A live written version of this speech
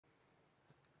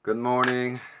Good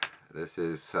morning. This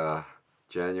is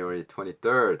January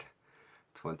 23rd,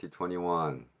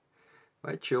 2021.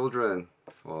 My children,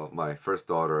 well, my first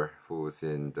daughter, who's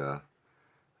in the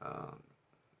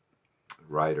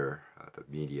writer, the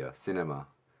media, cinema,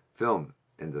 film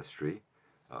industry,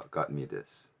 got me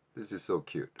this. This is so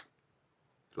cute.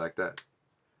 Like that?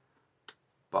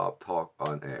 Bob Talk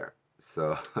on Air.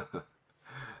 So, so I'm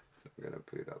going to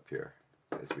put it up here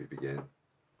as we begin.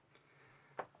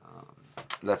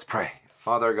 Let's pray.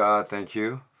 Father God, thank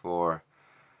you for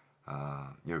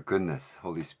your goodness.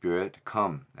 Holy Spirit,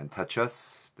 come and touch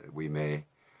us that we may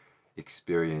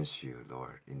experience you,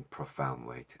 Lord, in profound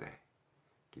way today.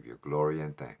 Give you glory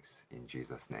and thanks in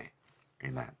Jesus' name.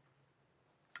 Amen.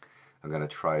 I'm going to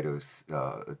try to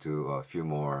do a few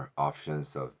more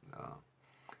options of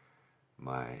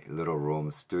my little room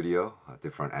studio, a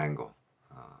different angle.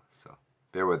 So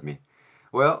bear with me.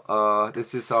 Well,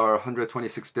 this is our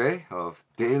 126th day of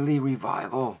daily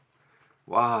revival.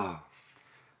 Wow.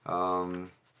 And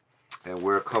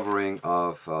we're covering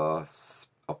of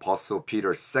Apostle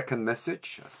Peter's second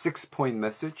message, a 6-point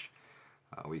message.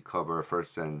 We cover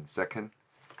first and second.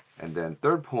 And then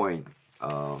third point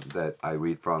that I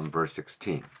read from verse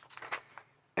 16.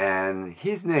 And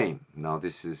his name, now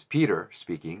this is Peter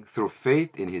speaking, through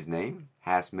faith in his name,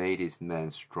 has made his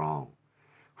man strong,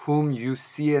 whom you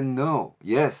see and know.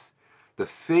 Yes, the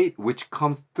faith which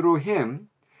comes through him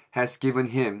has given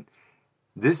him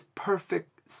this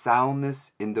perfect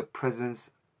soundness in the presence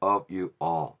of you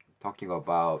all. Talking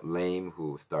about lame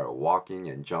who start walking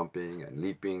and jumping and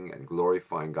leaping and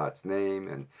glorifying God's name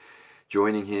and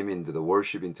joining him into the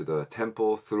worship, into the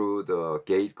temple through the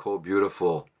gate called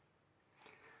Beautiful.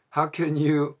 How can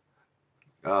you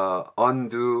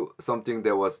undo something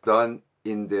that was done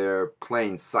in their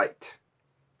plain sight?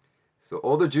 So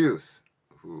all the Jews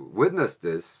who witnessed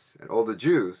this and all the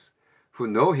Jews who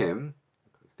know him,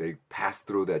 they passed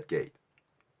through that gate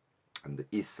on the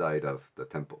east side of the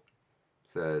temple,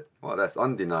 said, well, that's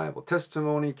undeniable.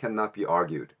 Testimony cannot be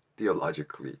argued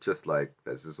theologically, just like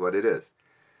this is what it is.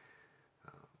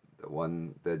 The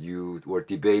one that you were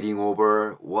debating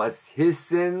over, was his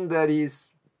sin that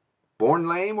he's born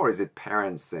lame, or is it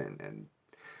parents' sin? And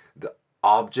the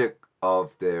object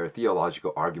of their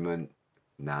theological argument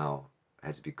now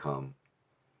has become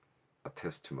a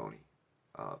testimony,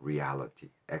 reality,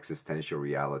 existential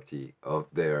reality of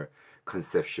their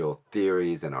conceptual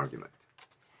theories and argument.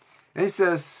 And he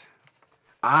says,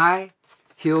 I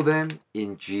heal them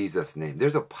in Jesus' name.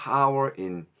 There's a power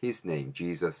in his name,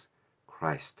 Jesus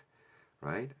Christ,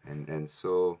 right? And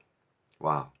so,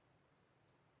 wow.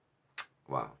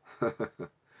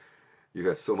 You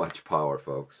have so much power,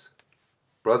 folks.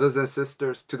 Brothers and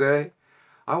sisters, today,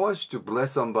 I want you to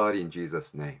bless somebody in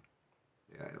Jesus' name.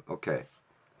 Yeah, okay.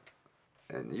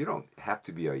 And you don't have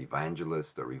to be an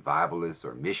evangelist or revivalist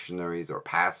or missionaries or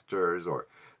pastors or...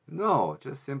 No,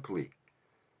 just simply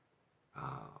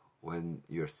when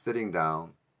you're sitting down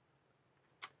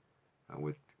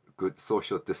with good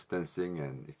social distancing,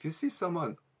 and if you see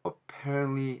someone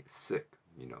apparently sick,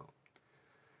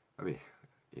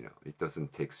 it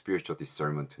doesn't take spiritual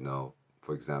discernment to know,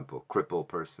 for example, crippled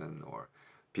person or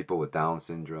people with Down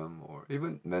syndrome or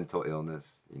even mental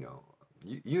illness,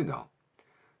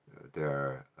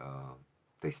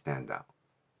 they stand out.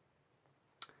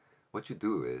 What you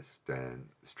do is then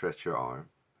stretch your arm,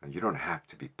 and you don't have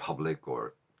to be public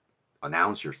or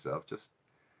announce yourself. Just,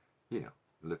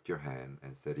 lift your hand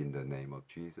and say, in the name of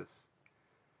Jesus,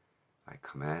 I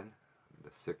command the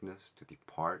sickness to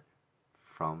depart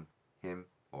from him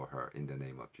or her in the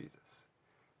name of Jesus.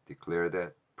 Declare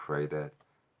that, pray that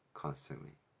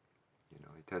constantly.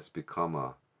 It has become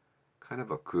a kind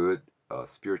of a good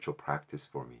spiritual practice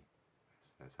for me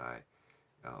as I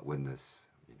witness,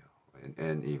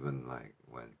 and even like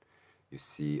when you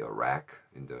see a wreck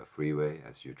in the freeway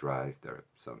as you drive, there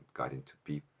some got into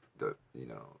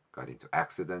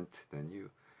accident, then you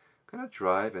kind of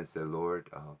drive and say, Lord,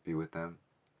 be with them,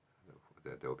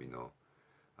 that there will be no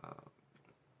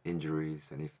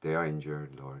injuries, and if they are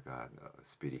injured, Lord God,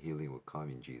 speedy healing will come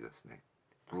in Jesus' name.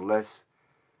 Bless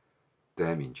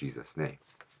them in Jesus' name.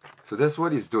 So that's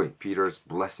what he's doing. Peter's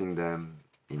blessing them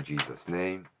in Jesus'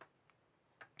 name.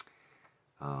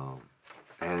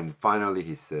 And finally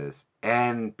he says,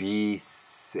 and be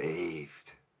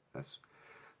saved. That's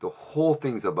the whole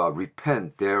thing's about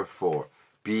repent, therefore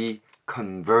be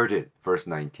converted. Verse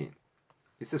 19.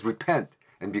 He says repent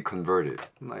and be converted.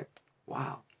 I'm like,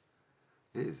 wow.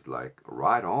 It is like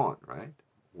right on, right?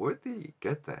 Where did he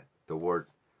get that? The word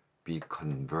be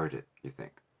converted, you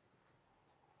think?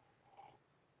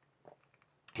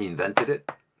 He invented it?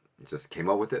 He just came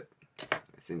up with it?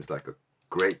 It seems like a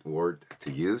great word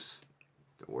to use.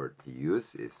 The word he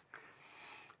used is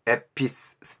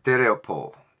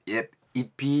epistrepo.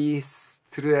 Epistrepo.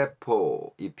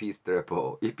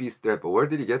 Where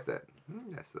did he get that?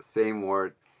 That's the same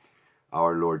word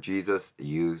our Lord Jesus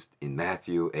used in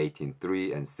Matthew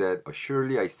 18:3 and said,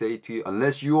 "Surely I say to you,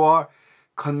 unless you are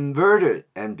converted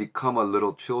and become a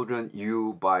little children,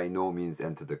 you by no means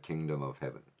enter the kingdom of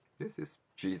heaven." This is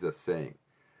Jesus saying.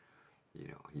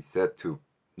 He said to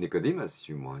Nicodemus,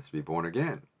 "You must be born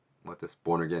again." What does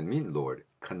born again mean, Lord?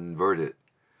 Converted,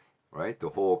 right? The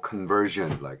whole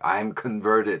conversion, like I'm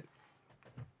converted.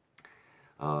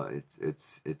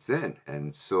 It's in,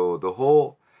 and so the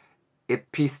whole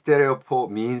epistereopo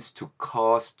means to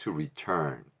cause to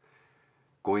return,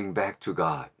 going back to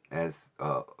God. As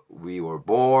we were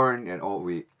born and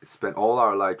we spent all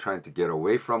our life trying to get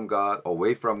away from God,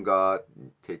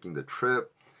 taking the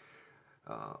trip.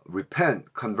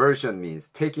 Repent, conversion means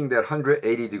taking that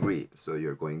 180 degrees. So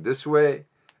you're going this way,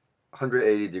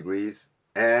 180 degrees,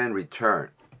 and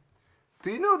return.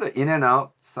 Do you know the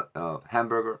In-N-Out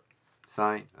hamburger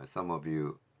sign? Some of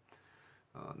you,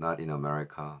 not in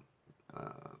America,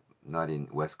 not in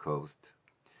West Coast.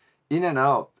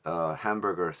 In-N-Out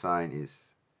hamburger sign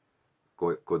is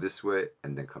go this way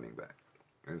and then coming back.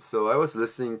 And so I was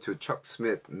listening to Chuck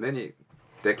Smith many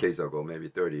decades ago, maybe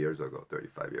 30 years ago,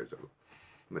 35 years ago.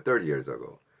 30 years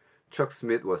ago, Chuck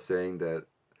Smith was saying that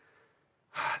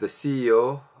the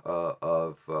CEO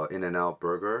of In-N-Out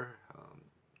Burger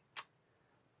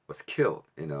was killed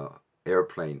in an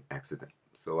airplane accident.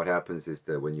 So what happens is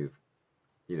that when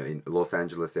in Los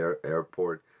Angeles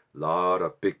airport, a lot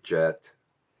of big jet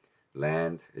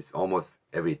land. It's almost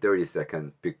every 30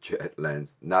 seconds big jet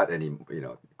lands. Not any,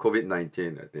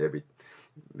 COVID-19, every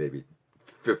maybe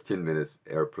 15 minutes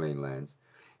airplane lands.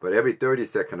 But every 30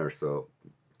 seconds or so,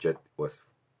 jet was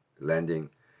landing.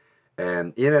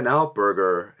 And In-N-Out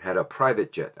Burger had a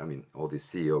private jet. I mean, all these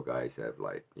CEO guys have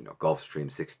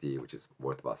Gulfstream 60, which is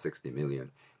worth about 60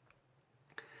 million.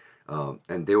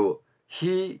 And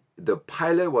the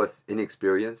pilot was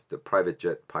inexperienced, the private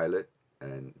jet pilot,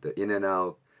 and the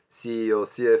In-N-Out CEO,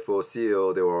 CFO,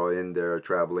 CEO, they were all in there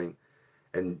traveling.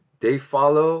 And they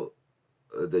follow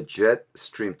the jet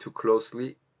stream too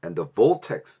closely, and the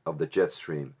vortex of the jet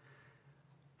stream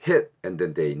hit, and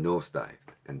then they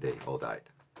nosedived, and they all died.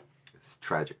 It's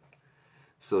tragic.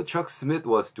 So Chuck Smith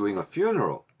was doing a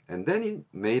funeral, and then he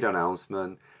made an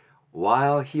announcement.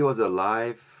 While he was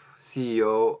alive,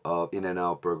 CEO of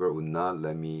In-N-Out Burger would not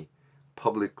let me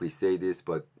publicly say this,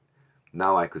 but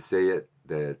now I could say it,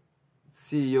 that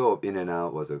CEO of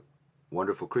In-N-Out was a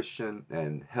wonderful Christian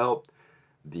and helped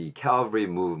the Calvary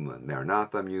movement,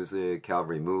 Maranatha music,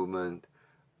 Calvary movement,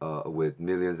 with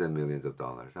millions and millions of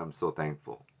dollars. I'm so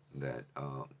thankful that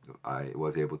I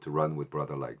was able to run with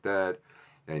brother like that.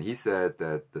 And he said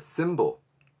that the symbol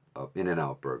of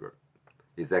In-N-Out Burger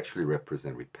is actually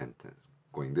represent repentance.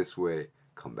 Going this way,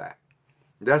 come back.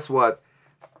 That's what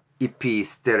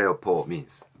epistereopo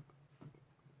means.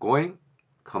 Going,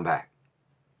 come back.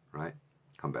 Right?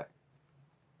 Come back.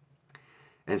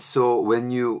 And so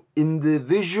when you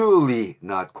individually,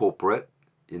 not corporate,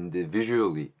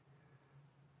 individually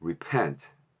repent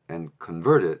and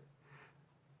convert it,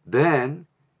 then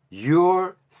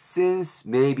your sins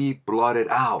may be blotted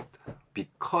out.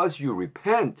 Because you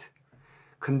repent,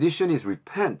 condition is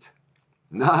repent.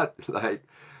 Not like,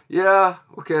 yeah,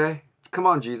 okay, come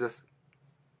on, Jesus,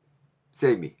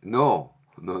 save me. No.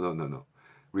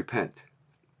 Repent.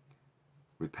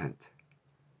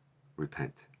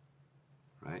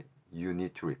 Right? You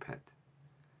need to repent.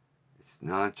 It's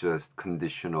not just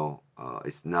conditional.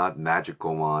 It's not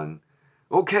magical one.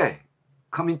 Okay,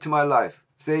 come into my life.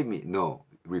 Save me. No,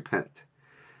 repent.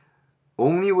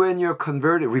 Only when you're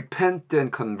converted, repent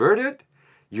and converted,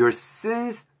 your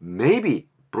sins may be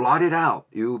blotted out.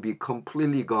 You'll be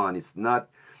completely gone. It's not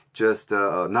just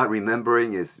not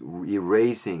remembering, it's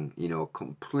erasing,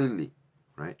 completely,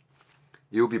 right?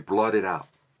 You'll be blotted out.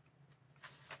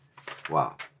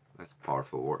 Wow, that's a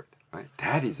powerful word, right?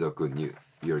 That is a good news.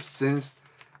 Your sins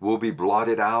will be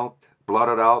blotted out.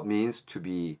 Blotted out means to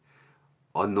be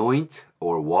anoint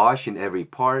or wash in every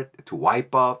part, to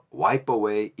wipe up, wipe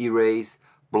away, erase,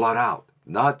 blot out.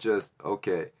 Not just,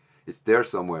 okay, it's there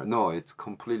somewhere. No, it's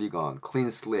completely gone.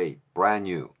 Clean slate, brand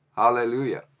new.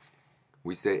 Hallelujah.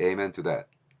 We say amen to that.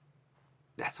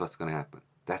 That's what's going to happen.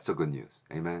 That's the good news.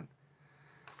 Amen.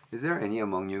 Is there any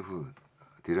among you who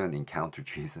didn't encounter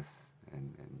Jesus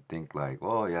and think like,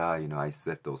 oh yeah, I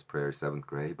said those prayers 7th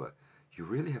grade, but you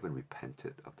really haven't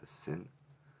repented of the sin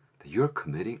that you're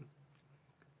committing?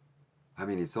 I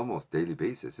mean, it's almost daily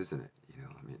basis, isn't it?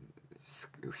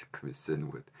 commit sin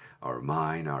with our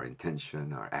mind, our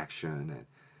intention, our action, and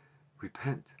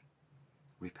repent.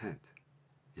 Repent.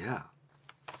 Yeah.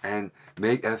 And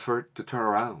make effort to turn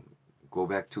around. Go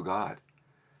back to God.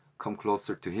 Come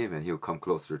closer to Him and He'll come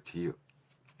closer to you.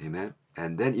 Amen.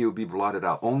 And then you'll be blotted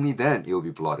out. Only then you'll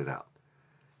be blotted out.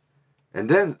 And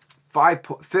then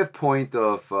fifth point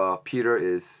of Peter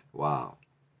is, wow,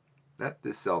 that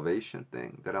this salvation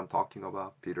thing that I'm talking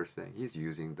about, Peter's saying, he's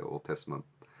using the Old Testament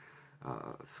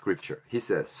scripture. He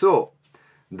says, so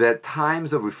that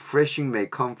times of refreshing may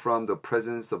come from the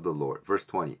presence of the Lord. Verse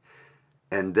 20.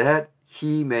 And that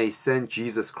He may send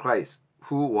Jesus Christ,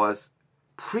 who was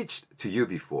preached to you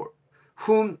before,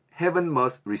 whom heaven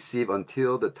must receive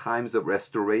until the times of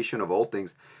restoration of all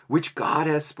things, which God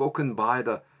has spoken by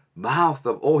the mouth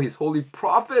of all His holy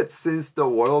prophets since the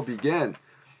world began.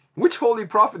 Which holy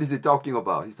prophet is He talking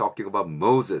about? He's talking about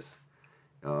Moses,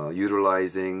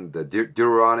 utilizing the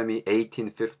Deuteronomy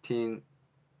 18:15,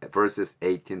 verses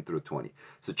 18 through 20.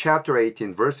 So chapter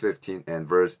 18, verse 15, and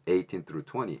verse 18 through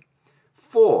 20.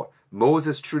 For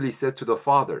Moses truly said to the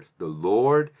fathers, the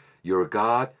Lord your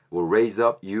God will raise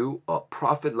up you a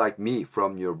prophet like me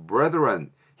from your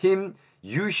brethren. Him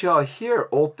you shall hear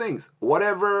all things,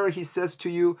 whatever he says to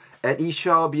you, and it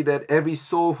shall be that every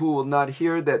soul who will not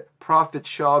hear that prophet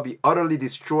shall be utterly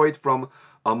destroyed from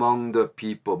among the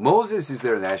people. Moses is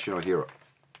their national hero.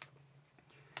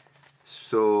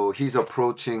 So he's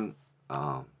approaching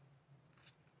the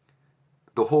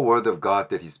whole word of God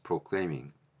that he's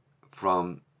proclaiming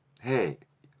from, hey,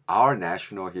 our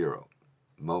national hero,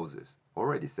 Moses,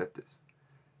 already said this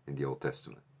in the Old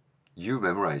Testament. You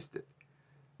memorized it.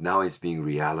 Now it's being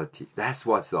reality. That's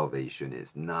what salvation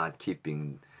is, not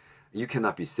keeping. You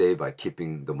cannot be saved by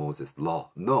keeping the Moses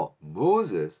law. No,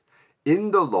 Moses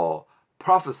in the law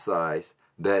prophesies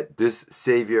that this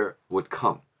Savior would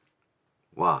come.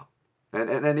 Wow.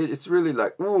 And it's really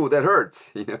like, ooh, that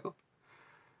hurts, you know.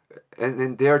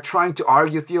 And they're trying to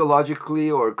argue theologically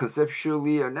or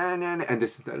conceptually or and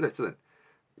this, listen,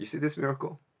 you see this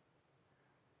miracle?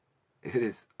 It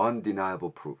is undeniable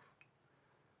proof.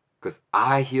 Because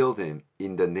I healed him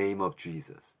in the name of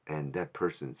Jesus, and that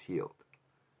person's healed.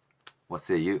 What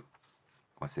say you?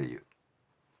 What say you?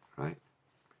 Right?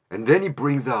 And then he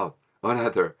brings out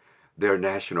another, their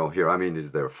national hero. I mean,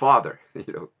 is their father,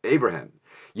 you know, Abraham.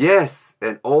 Yes,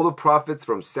 and all the prophets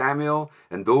from Samuel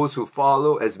and those who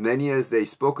follow, as many as they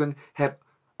spoken, have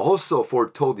also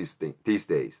foretold these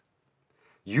days.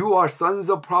 You are sons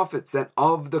of prophets and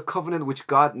of the covenant which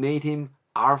God made him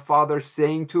our father,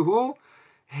 saying to who?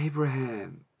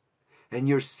 Abraham. And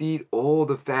your seed, all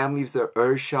the families of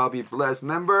earth shall be blessed.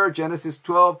 Remember Genesis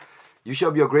 12? You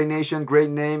shall be a great nation, great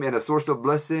name, and a source of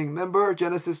blessing. Remember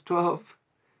Genesis 12?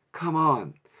 Come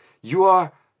on. You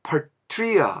are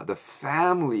patria, the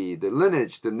family, the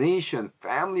lineage, the nation,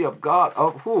 family of God.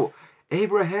 Of who?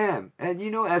 Abraham. And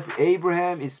you know, as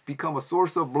Abraham is become a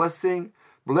source of blessing,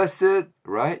 blessed,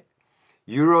 right?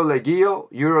 Eurolegio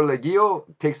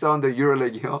takes on the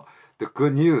Eurolegio. The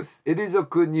good news. It is a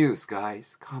good news,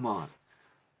 guys. Come on.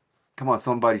 Come on,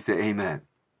 somebody say amen.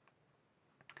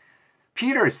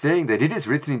 Peter is saying that it is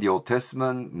written in the Old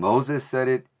Testament. Moses said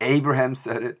it. Abraham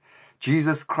said it.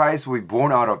 Jesus Christ will be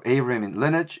born out of Abraham's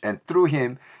lineage, and through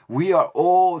him we are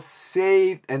all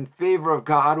saved, and favor of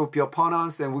God will be upon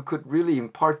us, and we could really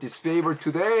impart this favor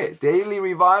today. Daily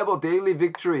revival, daily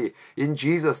victory in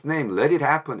Jesus' name. Let it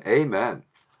happen. Amen.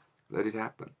 Let it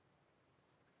happen.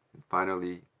 And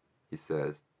finally, he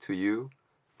says, to you,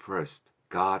 first,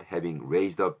 God, having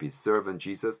raised up his servant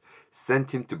Jesus,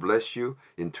 sent him to bless you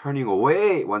in turning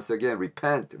away, once again,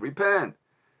 repent,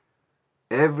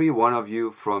 every one of you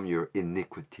from your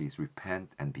iniquities.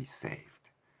 Repent and be saved.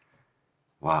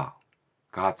 Wow.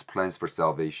 God's plans for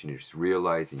salvation is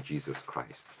realized in Jesus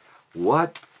Christ.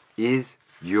 What is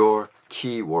your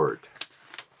key word?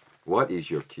 What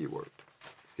is your key word?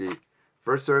 See,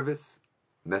 first service,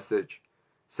 message.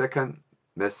 Second,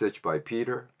 message by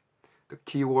Peter. The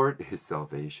key word is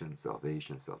salvation,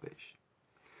 salvation, salvation.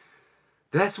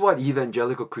 That's what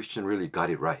evangelical Christian really got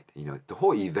it right. You know, the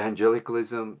whole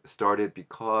evangelicalism started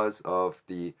because of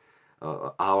the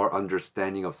our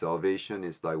understanding of salvation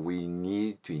is like we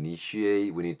need to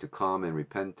initiate, we need to come in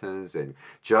repentance, and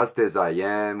just as I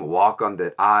am, walk on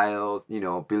that aisle. You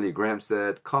know, Billy Graham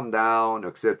said, come down,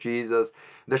 accept Jesus.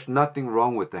 There's nothing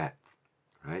wrong with that,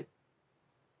 right?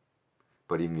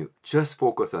 But if you just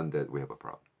focus on that, we have a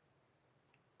problem.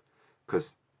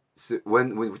 Because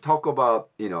when we talk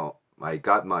about, you know, I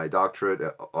got my doctorate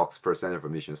at Oxford Center for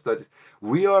Mission Studies,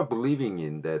 we are believing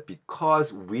in that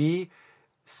because we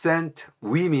sent,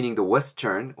 we meaning the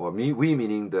Western, or we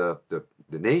meaning the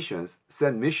nations,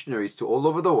 sent missionaries to all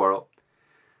over the world,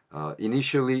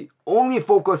 initially only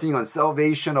focusing on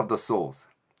salvation of the souls,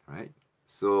 right?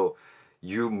 So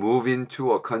you move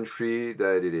into a country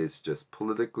that it is just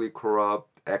politically corrupt,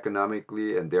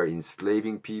 economically, and they're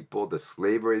enslaving people. The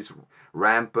slavery is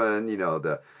rampant.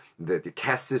 The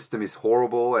caste system is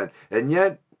horrible, and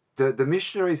yet the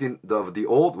missionaries of the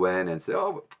old went and said,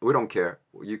 "Oh, we don't care.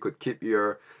 You could keep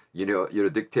your your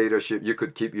dictatorship. You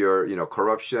could keep your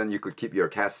corruption. You could keep your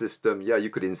caste system. Yeah, you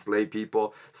could enslave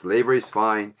people. Slavery is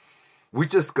fine. We're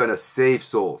just gonna save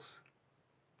souls."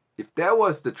 If that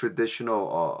was the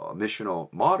traditional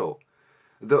missional model,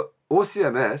 the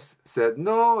OCMS said,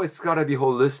 no, it's got to be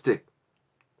holistic.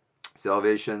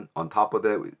 Salvation, on top of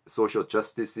that, social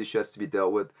justice issue has to be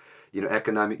dealt with,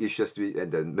 economic issues has to be,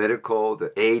 and then medical,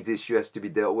 the AIDS issue has to be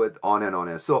dealt with, on and on.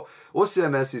 And so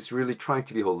OCMS is really trying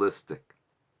to be holistic.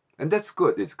 And that's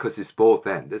good, because it's both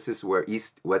ends. This is where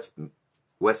West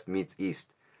meets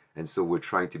East. And so we're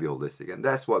trying to be holistic. And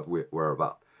that's what we're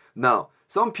about. Now,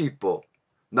 some people,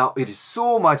 it is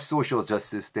so much social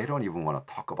justice, they don't even want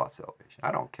to talk about salvation.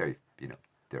 I don't care if,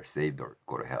 they're saved or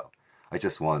go to hell. I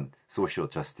just want social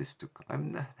justice to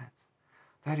come.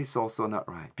 That is also not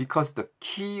right. Because the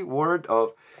key word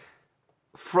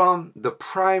from the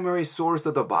primary source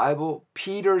of the Bible,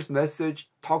 Peter's message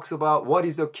talks about, what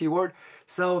is the key word?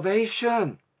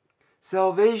 Salvation.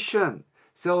 Salvation.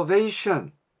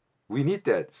 Salvation. We need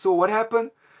that. So what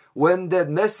happened? When that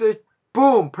message,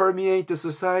 boom, permeate the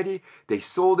society, they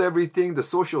sold everything, the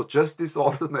social justice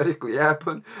automatically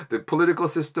happened, the political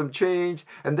system changed,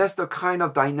 and that's the kind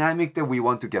of dynamic that we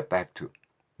want to get back to.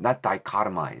 Not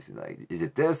dichotomize, like, is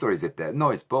it this or is it that? No,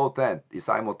 it's both and it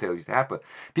simultaneously happened.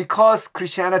 Because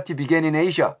Christianity began in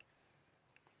Asia.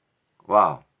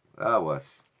 Wow, that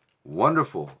was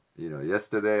wonderful.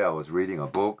 Yesterday I was reading a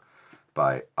book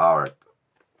by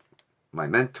my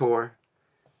mentor,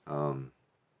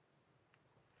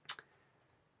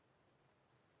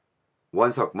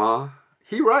 Sukhwan.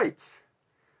 He writes,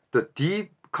 the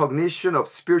deep cognition of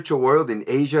spiritual world in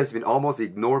Asia has been almost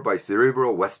ignored by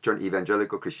cerebral Western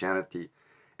evangelical Christianity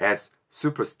as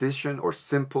superstition or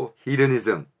simple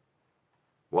hedonism.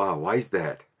 Wow, why is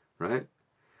that, right?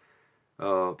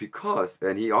 Because,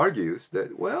 and he argues that,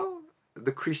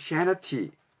 the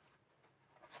Christianity,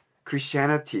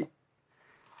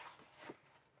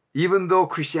 even though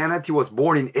Christianity was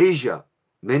born in Asia,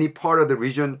 many part of the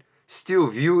region still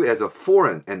view as a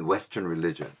foreign and Western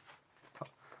religion.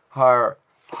 How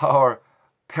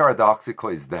paradoxical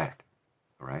is that,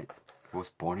 right? It was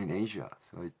born in Asia,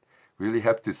 so it really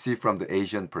have to see from the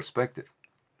Asian perspective.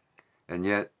 And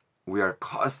yet, we are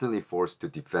constantly forced to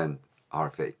defend our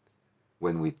faith.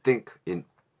 When we think in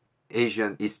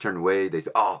Asian, Eastern way, they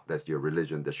say, oh, that's your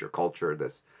religion, that's your culture,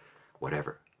 that's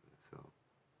whatever. So,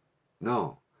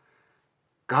 no.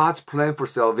 God's plan for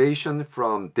salvation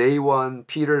from day one,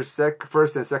 Peter's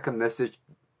first and second message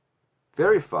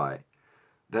verify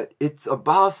that it's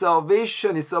about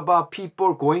salvation. It's about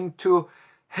people going to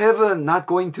heaven, not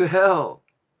going to hell.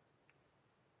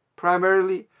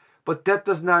 Primarily, but that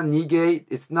does not negate,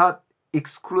 it's not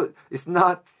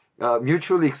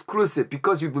mutually exclusive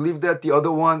because you believe that the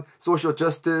other one, social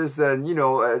justice and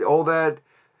all that,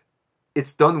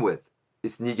 it's done with,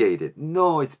 it's negated.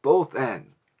 No, it's both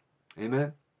and.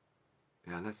 Amen.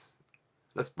 Yeah,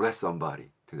 let's bless somebody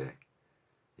today.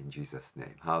 In Jesus'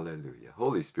 name. Hallelujah.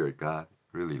 Holy Spirit, God,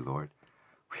 really, Lord,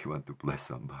 we want to bless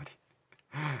somebody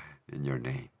in your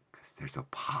name because there's a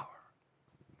power.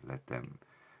 Let them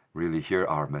really hear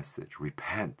our message.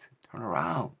 Repent. Turn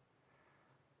around.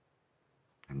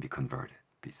 And be converted.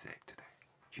 Be saved today.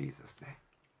 In Jesus'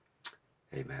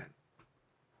 name. Amen.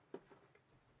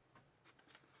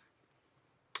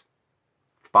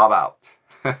 Bob out.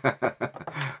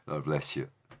 Lord bless you.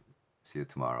 See you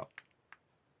tomorrow.